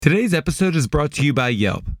Today's episode is brought to you by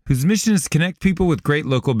Yelp, whose mission is to connect people with great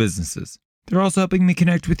local businesses. They're also helping me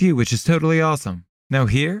connect with you, which is totally awesome. Now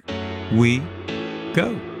here we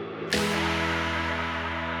go.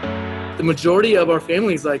 The majority of our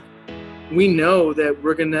families, we know that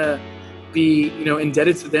we're going to be,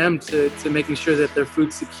 indebted to them to making sure that their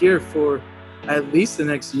food's secure for at least the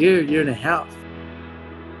next year and a half.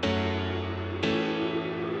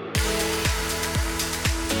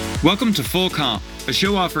 Welcome to Full Comp, a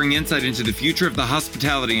show offering insight into the future of the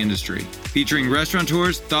hospitality industry, featuring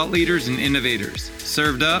restaurateurs, thought leaders, and innovators.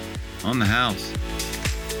 Served up on the house.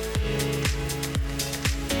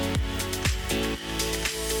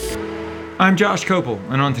 I'm Josh Kopel,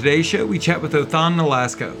 and on today's show, we chat with Othan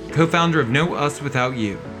Nolasco, co-founder of No Us Without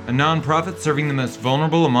You, a nonprofit serving the most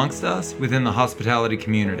vulnerable amongst us within the hospitality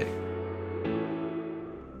community.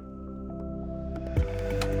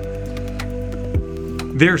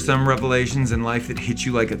 There are some revelations in life that hit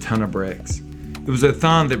you like a ton of bricks. It was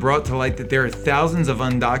Othan that brought to light that there are thousands of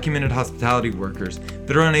undocumented hospitality workers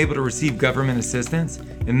that are unable to receive government assistance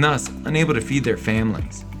and thus unable to feed their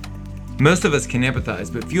families. Most of us can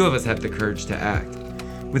empathize, but few of us have the courage to act.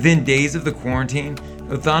 Within days of the quarantine,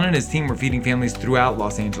 Othan and his team were feeding families throughout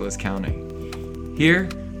Los Angeles County. Here,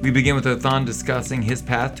 we begin with Othan discussing his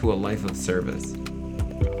path to a life of service.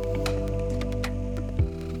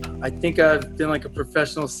 I think I've been like a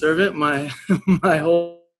professional servant my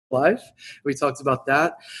whole life. We talked about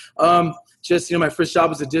that. My first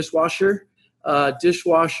job was a dishwasher,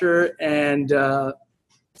 and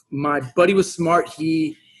my buddy was smart.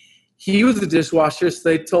 He was a dishwasher, so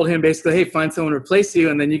they told him basically, hey, find someone to replace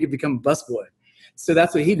you, and then you could become a busboy. So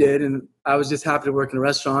that's what he did, and I was just happy to work in a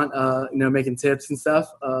restaurant, making tips and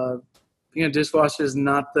stuff. Being a dishwasher is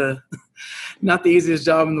not the easiest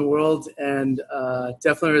job in the world, and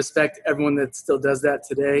definitely respect everyone that still does that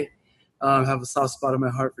today. I have a soft spot in my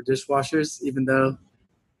heart for dishwashers, even though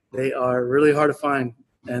they are really hard to find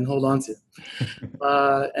and hold on to.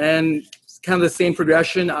 And it's kind of the same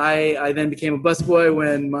progression. I then became a busboy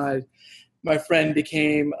when my friend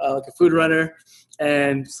became like a food runner,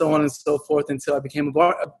 and so on and so forth until I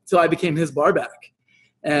became his bar back,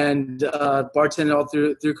 and bartended all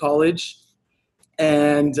through college.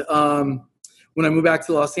 And when I moved back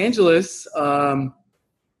to Los Angeles, I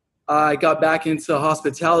got back into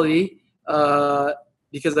hospitality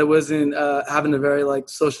because I wasn't having a very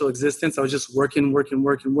social existence. I was just working,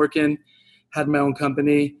 had my own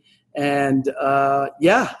company, and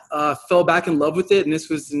fell back in love with it. And this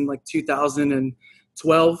was in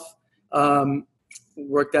 2012.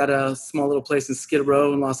 Worked at a small little place in Skid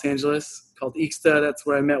Row in Los Angeles called Ixta. That's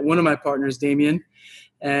where I met one of my partners, Damien.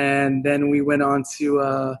 And then we went on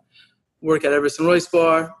to work at Everest and Royce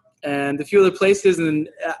Bar and a few other places. And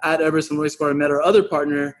at Everest and Royce Bar, I met our other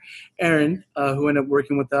partner, Aaron, who ended up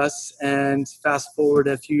working with us. And fast forward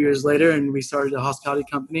a few years later, and we started a hospitality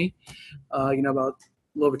company, about a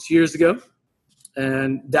little over 2 years ago.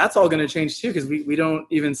 And that's all going to change too, because we don't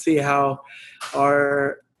even see how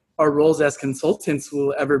our roles as consultants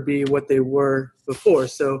will ever be what they were before.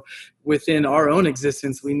 So within our own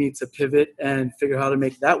existence, we need to pivot and figure out how to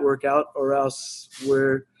make that work out, or else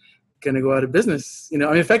we're going to go out of business.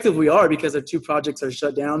 Effectively we are, because our two projects are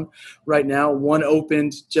shut down right now. One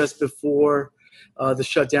opened just before the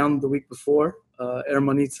shutdown the week before,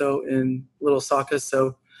 Hermanito in Little Osaka.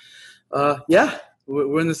 So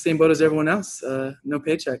we're in the same boat as everyone else. No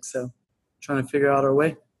paycheck. So trying to figure out our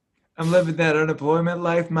way. I'm living that unemployment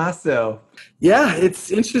life myself. Yeah, it's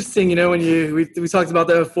interesting, when we talked about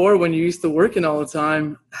that before, when you used to working all the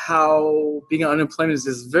time, how being on unemployment is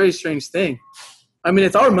this very strange thing.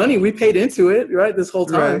 It's our money. We paid into it, right, this whole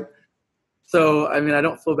time. Right. So, I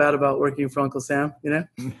don't feel bad about working for Uncle Sam,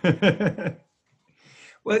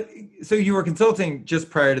 Well, so you were consulting just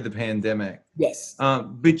prior to the pandemic. Yes.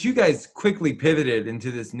 But you guys quickly pivoted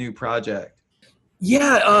into this new project.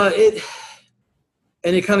 Yeah,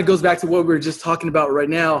 And it kind of goes back to what we were just talking about right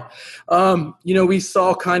now. We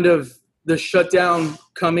saw kind of the shutdown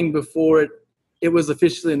coming before it was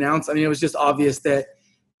officially announced. It was just obvious that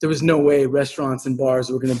there was no way restaurants and bars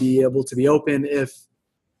were going to be able to be open if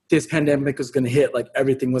this pandemic was going to hit.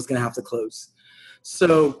 Everything was going to have to close.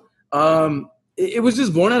 So it was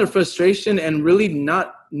just born out of frustration and really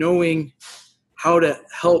not knowing how to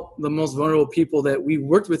help the most vulnerable people that we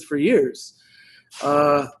worked with for years.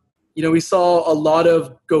 We saw a lot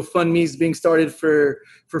of GoFundMes being started for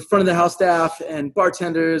front of the house staff and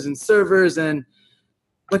bartenders and servers. And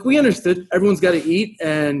we understood everyone's got to eat.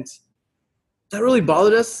 And that really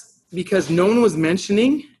bothered us because no one was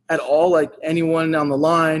mentioning at all, anyone on the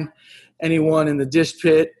line, anyone in the dish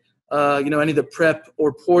pit, any of the prep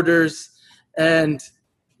or porters. And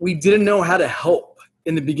we didn't know how to help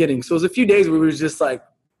in the beginning. So it was a few days where we were just like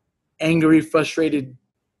angry, frustrated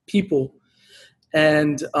people.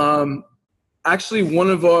 And actually one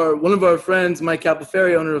of our friends, Mike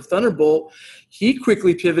Capoferri, owner of Thunderbolt, he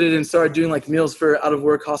quickly pivoted and started doing like meals for out of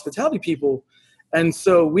work hospitality people. And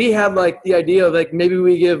so we had like the idea of like, maybe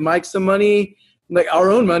we give Mike some money, like our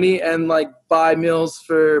own money, and like buy meals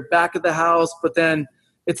for back of the house. But then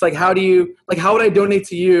it's like, how would I donate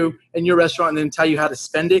to you and your restaurant and then tell you how to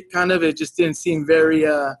spend it? Kind of, it just didn't seem very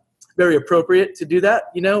appropriate to do that,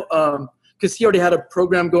 you know? Cause he already had a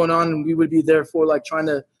program going on and we would be there for like trying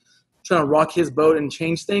to rock his boat and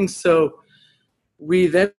change things. So we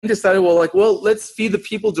then decided, well, let's feed the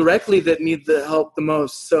people directly that need the help the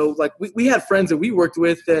most. So like we had friends that we worked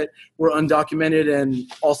with that were undocumented and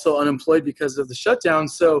also unemployed because of the shutdown.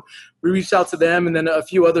 So we reached out to them, and then a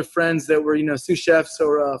few other friends that were, sous chefs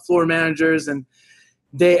or floor managers, and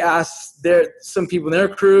they asked some people in their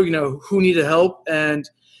crew, who needed help. And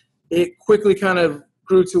it quickly kind of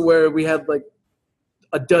grew to where we had like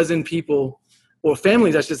a dozen people, or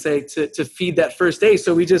families, I should say, to feed that first day.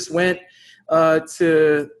 So we just went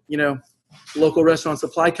to local restaurant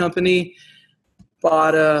supply company,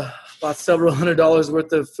 bought several $100s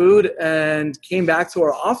worth of food, and came back to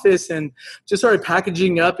our office and just started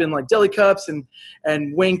packaging up in like deli cups and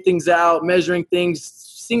weighing things out, measuring things,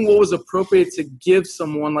 seeing what was appropriate to give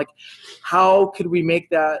someone. Like, how could we make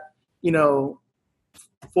that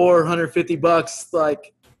 $450?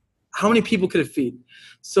 Like, how many people could it feed?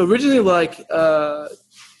 So originally, like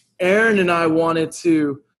Aaron and I wanted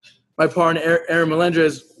to, my partner Aaron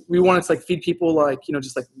Melendrez, we wanted to like feed people like,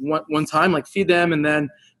 just like one time, like feed them, and then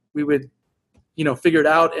we would, figure it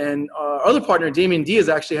out. And our other partner, Damien Diaz,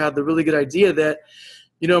 actually had the really good idea that,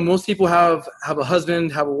 most people have a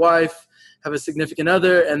husband, have a wife, have a significant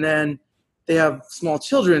other, and then they have small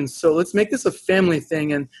children. So let's make this a family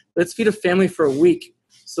thing, and let's feed a family for a week.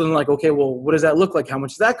 So then like, okay, well, what does that look like? How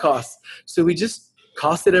much does that cost? So we just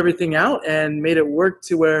costed everything out and made it work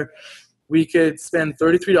to where we could spend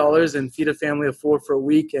 $33 and feed a family of 4 for a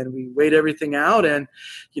week. And we weighed everything out, and,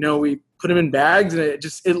 we put them in bags, and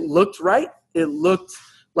it looked right. It looked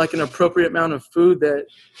like an appropriate amount of food that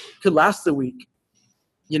could last a week,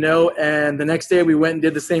 and the next day we went and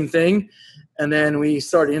did the same thing. And then we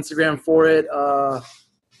started Instagram for it.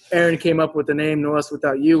 Aaron came up with the name No Us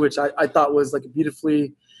Without You, which I thought was like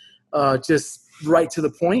beautifully just right to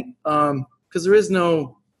the point. Because there is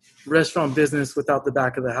no restaurant business without the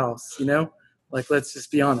back of the house, like, let's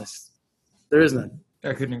just be honest. There is none.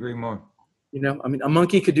 I couldn't agree more. A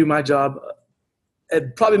monkey could do my job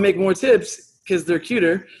and probably make more tips because they're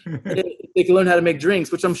cuter. They can learn how to make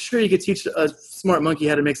drinks, which I'm sure you could teach a smart monkey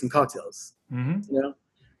how to make some cocktails,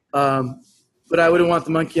 but I wouldn't want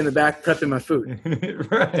the monkey in the back prepping my food.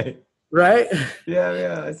 Right?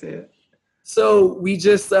 Yeah, I see it. So we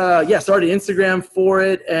just, started Instagram for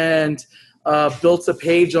it, and built a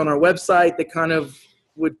page on our website that kind of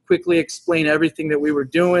would quickly explain everything that we were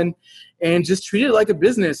doing, and just treated it like a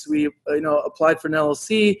business. We, applied for an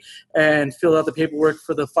LLC and filled out the paperwork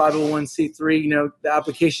for the 501c3, the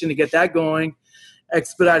application to get that going,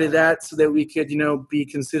 expedited that so that we could, be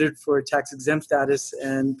considered for tax exempt status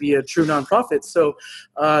and be a true nonprofit. So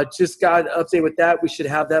just got an update with that. We should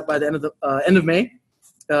have that by the end of May.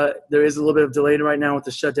 There is a little bit of delay right now with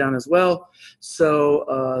the shutdown as well.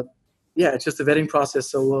 So, it's just a vetting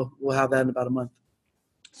process. So we'll have that in about a month.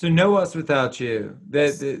 So No Us Without You.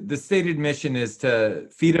 The stated mission is to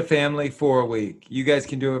feed a family for a week. You guys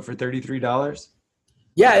can do it for $33?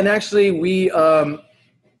 Yeah, and actually we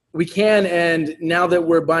can. And now that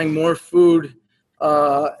we're buying more food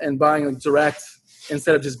and buying direct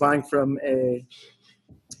instead of just buying from a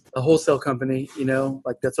wholesale company,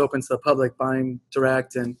 like that's open to the public, buying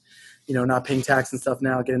direct and, not paying tax and stuff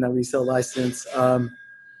now, getting that resale license.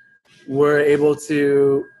 We're able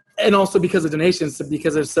to, and also because of donations,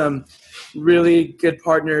 because of some really good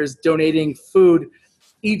partners donating food.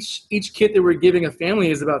 Each kit that we're giving a family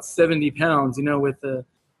is about 70 pounds, with the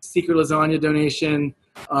Secret Lasagna donation.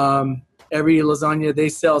 Every lasagna they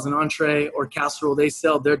sell is an entree or casserole they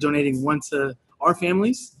sell, they're donating one to our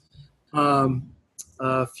families.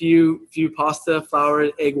 A few pasta, flour,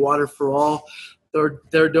 egg, water for all.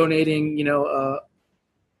 They're donating,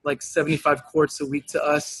 like 75 quarts a week to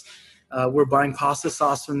us. We're buying pasta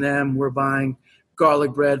sauce from them. We're buying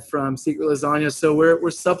garlic bread from Secret Lasagna. So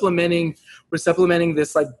we're supplementing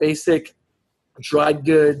this like basic dried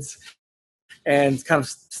goods and kind of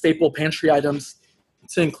staple pantry items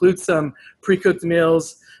to include some pre-cooked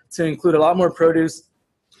meals, to include a lot more produce,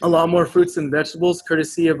 a lot more fruits and vegetables,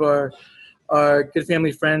 courtesy of our good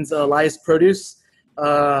family friends, Elias Produce.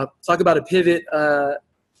 Talk about a pivot.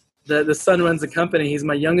 the son runs the company. He's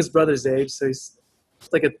my youngest brother's age, so he's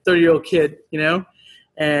like a 30-year-old kid,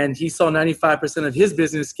 and he saw 95% of his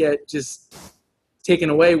business get just taken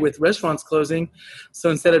away with restaurants closing. So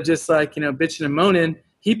instead of just like, bitching and moaning,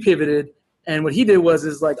 he pivoted. And what he did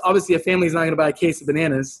is like, obviously a family's not going to buy a case of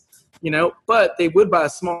bananas, but they would buy a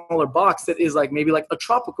smaller box that is like maybe like a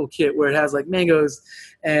tropical kit where it has like mangoes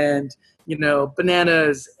and,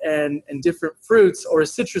 bananas and different fruits, or a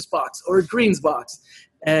citrus box or a greens box.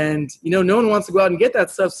 And, no one wants to go out and get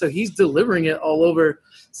that stuff. So he's delivering it all over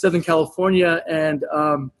Southern California. And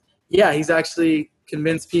he's actually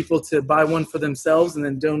convinced people to buy one for themselves and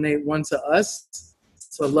then donate one to us.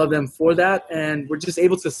 So I love them for that. And we're just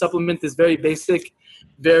able to supplement this very basic,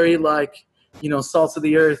 very salt of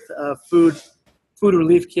the earth food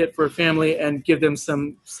relief kit for a family, and give them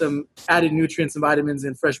some added nutrients and vitamins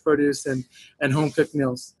and fresh produce and home cooked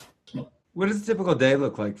meals. What does a typical day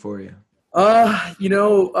look like for you?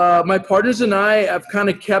 My partners and I have kind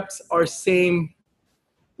of kept our same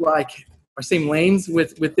lanes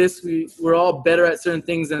with this. We're all better at certain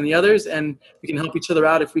things than the others, and we can help each other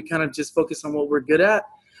out if we kind of just focus on what we're good at.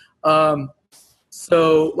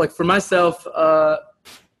 So like for myself,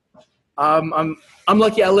 I'm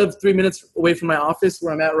lucky I live 3 minutes away from my office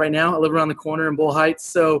where I'm at right now. I live around the corner in Bull Heights.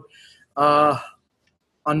 So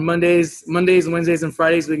on Mondays, Wednesdays, and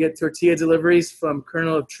Fridays, we get tortilla deliveries from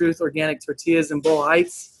Kernel of Truth Organic Tortillas in Bull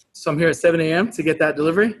Heights. So I'm here at 7 a.m. to get that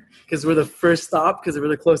delivery because we're the first stop, because we're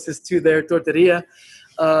the closest to their tortilla.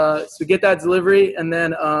 So we get that delivery and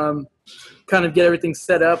then kind of get everything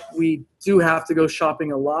set up. We do have to go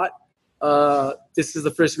shopping a lot. This is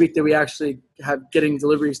the first week that we actually have getting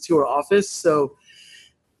deliveries to our office. So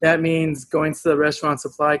that means going to the restaurant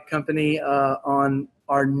supply company on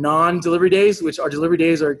our non-delivery days, which our delivery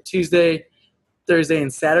days are Tuesday, Thursday,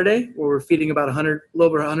 and Saturday, where we're feeding about a little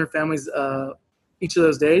over 100 families each of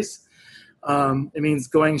those days. It means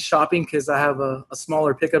going shopping because I have a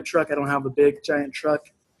smaller pickup truck. I don't have a big, giant truck.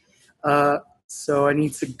 So I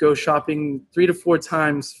need to go shopping 3 to 4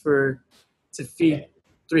 times to feed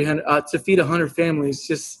 100 families,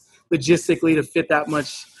 just logistically to fit that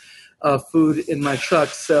much food in my truck.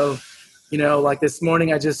 So, like this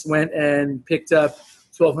morning, I just went and picked up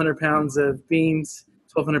 1,200 pounds of beans,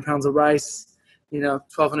 1,200 pounds of rice,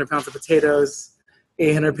 1,200 pounds of potatoes,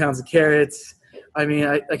 800 pounds of carrots. I mean,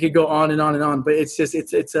 I could go on and on and on, but it's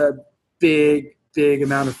a big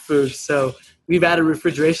amount of food. So we've added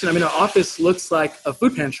refrigeration. I mean, our office looks like a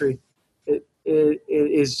food pantry. It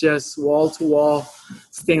is just wall-to-wall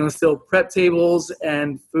stainless steel prep tables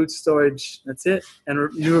and food storage. That's it.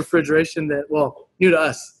 And new refrigeration new to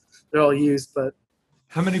us. They're all used, but.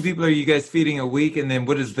 How many people are you guys feeding a week? And then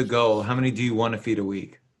what is the goal? How many do you want to feed a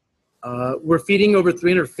week? We're feeding over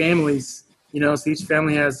 300 families, so each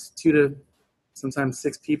family has 2 to sometimes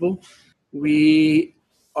 6 people. We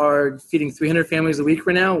are feeding 300 families a week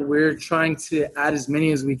right now. We're trying to add as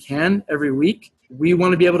many as we can every week. We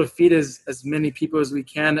want to be able to feed as many people as we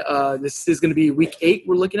can. This is going to be week 8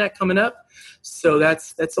 we're looking at coming up. So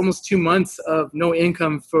that's almost 2 months of no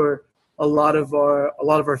income for a lot of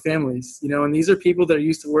our families, and these are people that are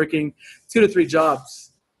used to working 2 to 3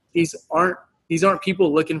 jobs. These aren't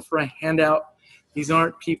people looking for a handout. These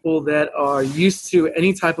aren't people that are used to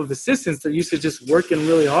any type of assistance. They're used to just working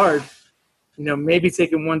really hard, maybe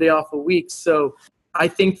taking 1 day off a week. So I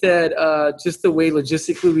think that just the way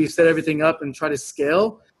logistically we've set everything up and try to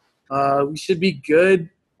scale, we should be good.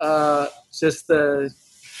 Just the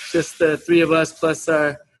 3 of us plus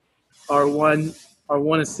our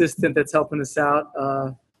one assistant that's helping us out,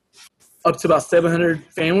 up to about 700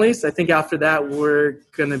 families. I think after that we're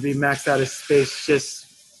gonna be maxed out of space just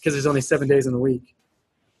because there's only 7 days in the week.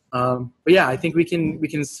 But yeah, I think we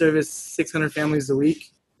can service 600 families a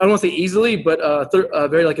week. I don't want to say easily, but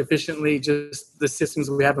very efficiently, just the systems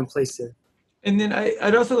we have in place here. And then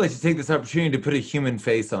I'd also like to take this opportunity to put a human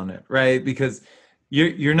face on it, right? Because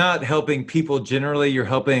you're not helping people generally, you're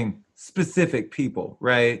helping specific people,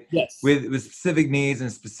 right? Yes. With specific needs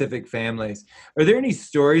and specific families. Are there any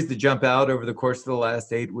stories that jump out over the course of the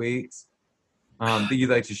last 8 weeks that you'd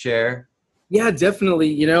like to share? Yeah, definitely.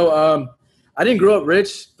 I didn't grow up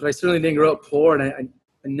rich, but I certainly didn't grow up poor, and I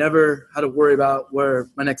never had to worry about where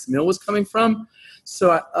my next meal was coming from.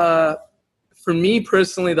 So for me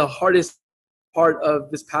personally, the hardest part of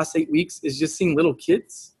this past 8 weeks is just seeing little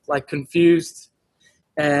kids confused.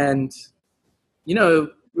 And,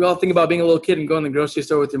 we all think about being a little kid and going to the grocery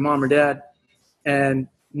store with your mom or dad. And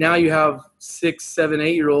now you have 6, 7,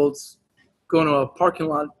 8-year-olds going to a parking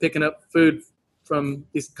lot, picking up food from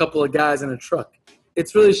these couple of guys in a truck.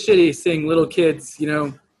 It's really shitty seeing little kids,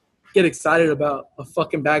 get excited about a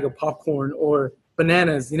fucking bag of popcorn or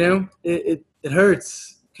bananas, it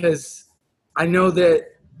hurts because I know that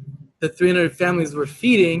the 300 families we're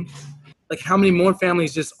feeding, like how many more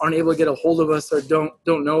families just aren't able to get a hold of us or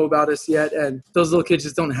don't know about us yet. And those little kids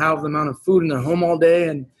just don't have the amount of food in their home all day.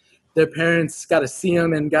 And their parents got to see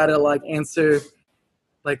them and got to like answer,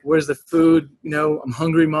 like, where's the food? I'm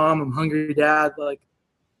hungry, Mom. I'm hungry, Dad. Like,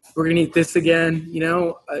 we're going to eat this again.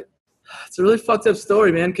 It's a really fucked up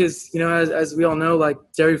story, man. Cause as we all know, like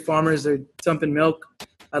dairy farmers are dumping milk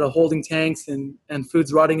out of holding tanks and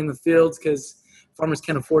food's rotting in the fields because farmers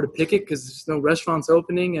can't afford to pick it because there's no restaurants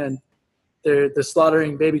opening, and they're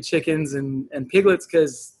slaughtering baby chickens and piglets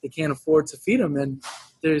because they can't afford to feed them. And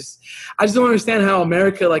I just don't understand how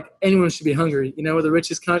America, like anyone should be hungry. We're the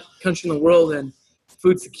richest country in the world, and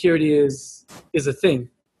food security is a thing.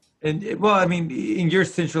 And you're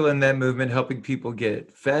central in that movement, helping people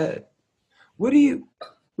get fed. What do you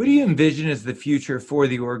envision as the future for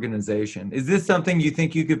the organization? Is this something you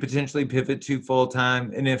think you could potentially pivot to full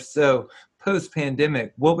time? And if so, post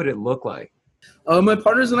pandemic, what would it look like? My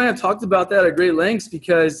partners and I have talked about that at great lengths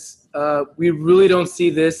because we really don't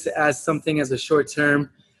see this as something as a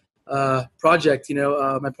short-term project.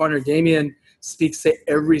 My partner Damien speaks to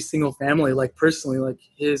every single family, like personally, like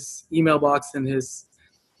his email box and his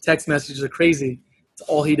text messages are crazy. It's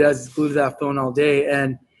all he does is glue to that phone all day.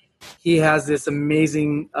 And he has this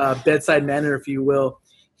amazing bedside manner, if you will.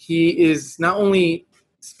 He is not only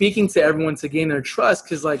speaking to everyone to gain their trust,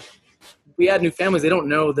 because like we add new families, they don't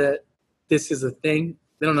know that this is a thing.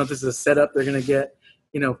 They don't know if this is a setup. They're going to get,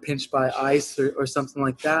 pinched by ice or something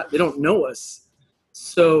like that. They don't know us.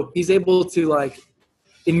 So he's able to like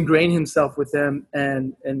ingrain himself with them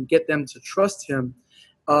and get them to trust him.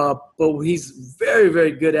 But what he's very,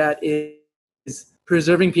 very good at is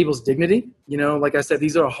preserving people's dignity. Like I said,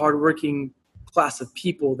 these are a hardworking class of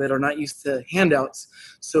people that are not used to handouts.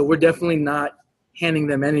 So we're definitely not handing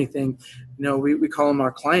them anything. We call them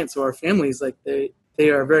our clients or our families. Like they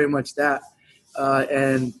are very much that.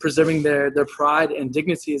 And preserving their pride and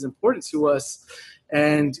dignity is important to us.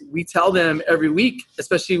 And we tell them every week,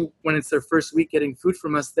 especially when it's their first week getting food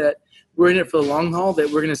from us, that we're in it for the long haul, that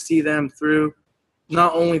we're going to see them through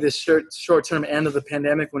not only the short-term end of the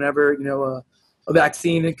pandemic whenever, a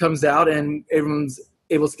vaccine comes out and everyone's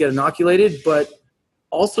able to get inoculated, but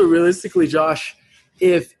also realistically, Josh,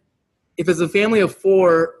 if it's a family of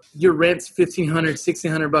four, your rent's $1,500,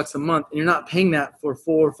 $1,600 a month, and you're not paying that for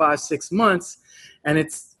 4, 5, 6 months, and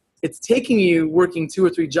it's taking you working 2 or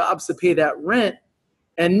 3 jobs to pay that rent,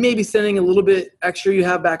 and maybe sending a little bit extra you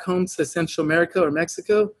have back home to Central America or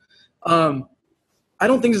Mexico. I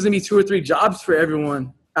don't think there's gonna be 2 or 3 jobs for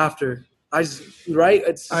everyone after. Right?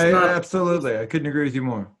 Absolutely. I couldn't agree with you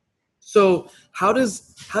more. So how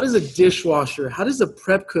does a dishwasher, how does a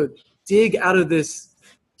prep cook dig out of this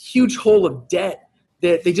huge hole of debt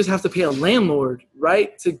that they just have to pay a landlord,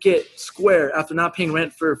 right, to get square after not paying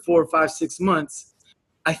rent for 4, 5, 6 months?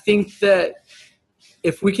 I think that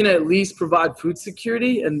if we can at least provide food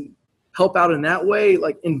security and help out in that way,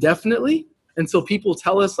 like indefinitely, until people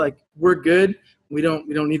tell us like we're good, we don't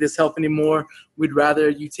need this help anymore, we'd rather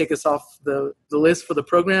you take us off the list for the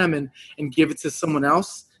program and give it to someone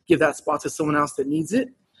else, give that spot to someone else that needs it.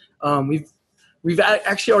 We've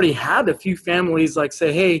actually already had a few families like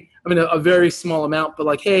say, hey, a very small amount, but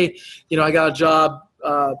like, hey, I got a job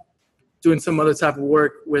doing some other type of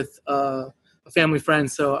work with a family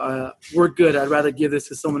friend, so we're good. I'd rather give this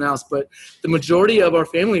to someone else. But the majority of our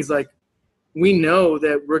families, like, we know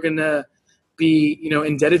that we're going to be,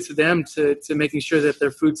 indebted to them to making sure that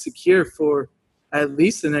their food's secure for at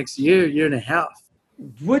least the next year and a half.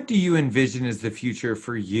 What do you envision as the future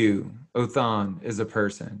for you, Othan, as a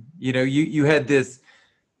person? You had this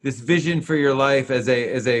vision for your life as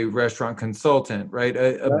a restaurant consultant, right?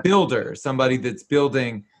 A builder, somebody that's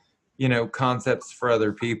building, concepts for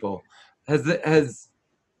other people. Has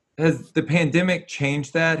the pandemic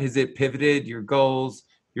changed that? Has it pivoted your goals,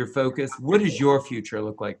 your focus? What does your future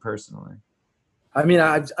look like personally?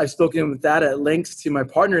 I've spoken with that at length to my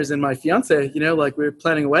partners and my fiance, like we're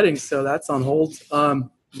planning a wedding, so that's on hold.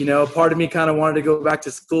 Part of me kind of wanted to go back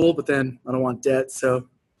to school, but then I don't want debt. So,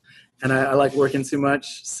 and I like working too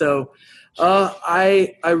much. So,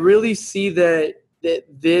 I really see that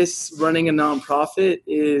this running a nonprofit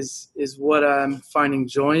is what I'm finding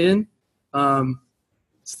joy in.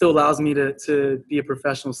 Still allows me to be a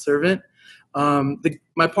professional servant.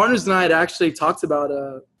 My partners and I had actually talked about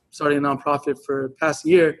starting a nonprofit for the past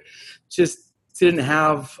year, just didn't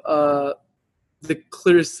have the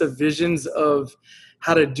clearest of visions of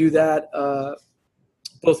how to do that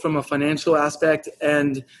both from a financial aspect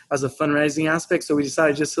and as a fundraising aspect. So we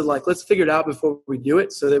decided just to let's figure it out before we do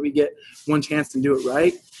it so that we get one chance to do it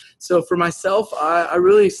right. So for myself, I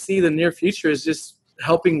really see the near future as just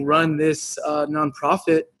helping run this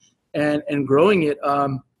nonprofit and growing it.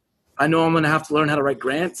 I know I'm going to have to learn how to write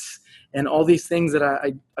grants and all these things that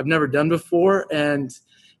I've never done before. And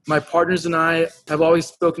my partners and I have always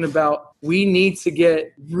spoken about we need to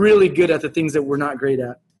get really good at the things that we're not great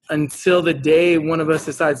at. Until the day one of us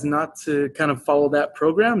decides not to kind of follow that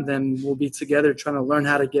program, then we'll be together trying to learn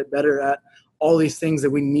how to get better at all these things that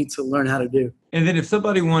we need to learn how to do. And then if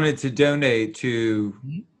somebody wanted to donate to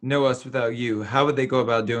Know Us Without You, how would they go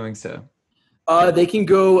about doing so? They can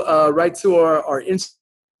go right to our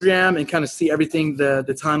Instagram and kind of see everything, the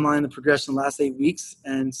timeline, the progression the last 8 weeks,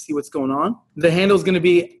 and see what's going on. The handle is going to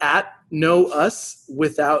be at Know Us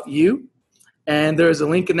Without You. And there's a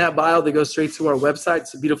link in that bio that goes straight to our website.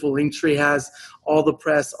 It's a beautiful link tree, has all the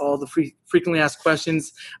press, all the frequently asked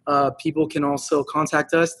questions. People can also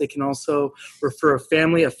contact us. They can also refer a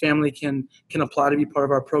family. A family can apply to be part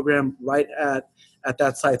of our program right at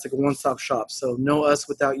that site. It's like a one-stop shop. So Know Us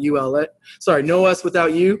Without You Know Us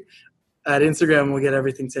Without You at Instagram. We'll get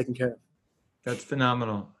everything taken care of. That's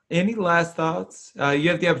phenomenal. Any last thoughts? You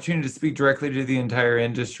have the opportunity to speak directly to the entire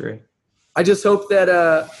industry. I just hope that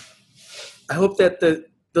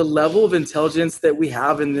the level of intelligence that we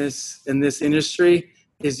have in this industry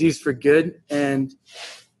is used for good. And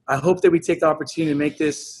I hope that we take the opportunity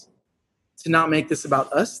to not make this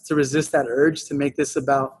about us, to resist that urge, to make this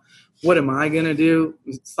about what am I going to do?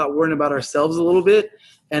 Stop worrying about ourselves a little bit.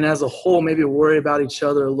 And as a whole, maybe worry about each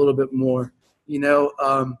other a little bit more.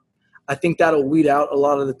 I think that'll weed out a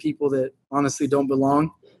lot of the people that honestly don't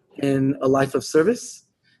belong in a life of service.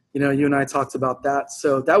 You and I talked about that.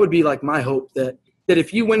 So that would be like my hope that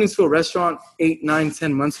if you went into a restaurant 8, 9,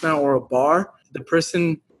 10 months from now, or a bar, the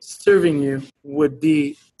person serving you would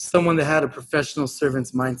be someone that had a professional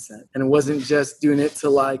servant's mindset. And it wasn't just doing it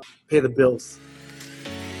to pay the bills.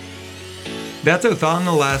 That's Othan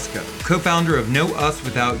Alaska, co-founder of Know Us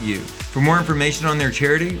Without You. For more information on their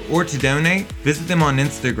charity or to donate, visit them on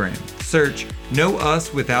Instagram. Search Know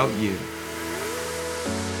Us Without You.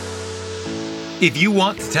 If you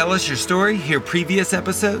want to tell us your story, hear previous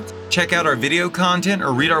episodes, check out our video content,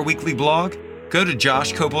 or read our weekly blog, go to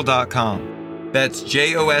joshkopel.com. That's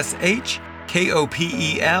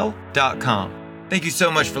JOSHKOPEL.com. Thank you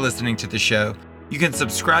so much for listening to the show. You can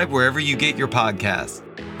subscribe wherever you get your podcasts.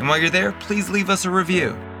 And while you're there, please leave us a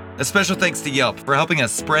review. A special thanks to Yelp for helping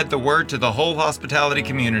us spread the word to the whole hospitality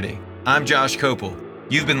community. I'm Josh Kopel.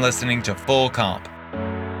 You've been listening to Full Comp.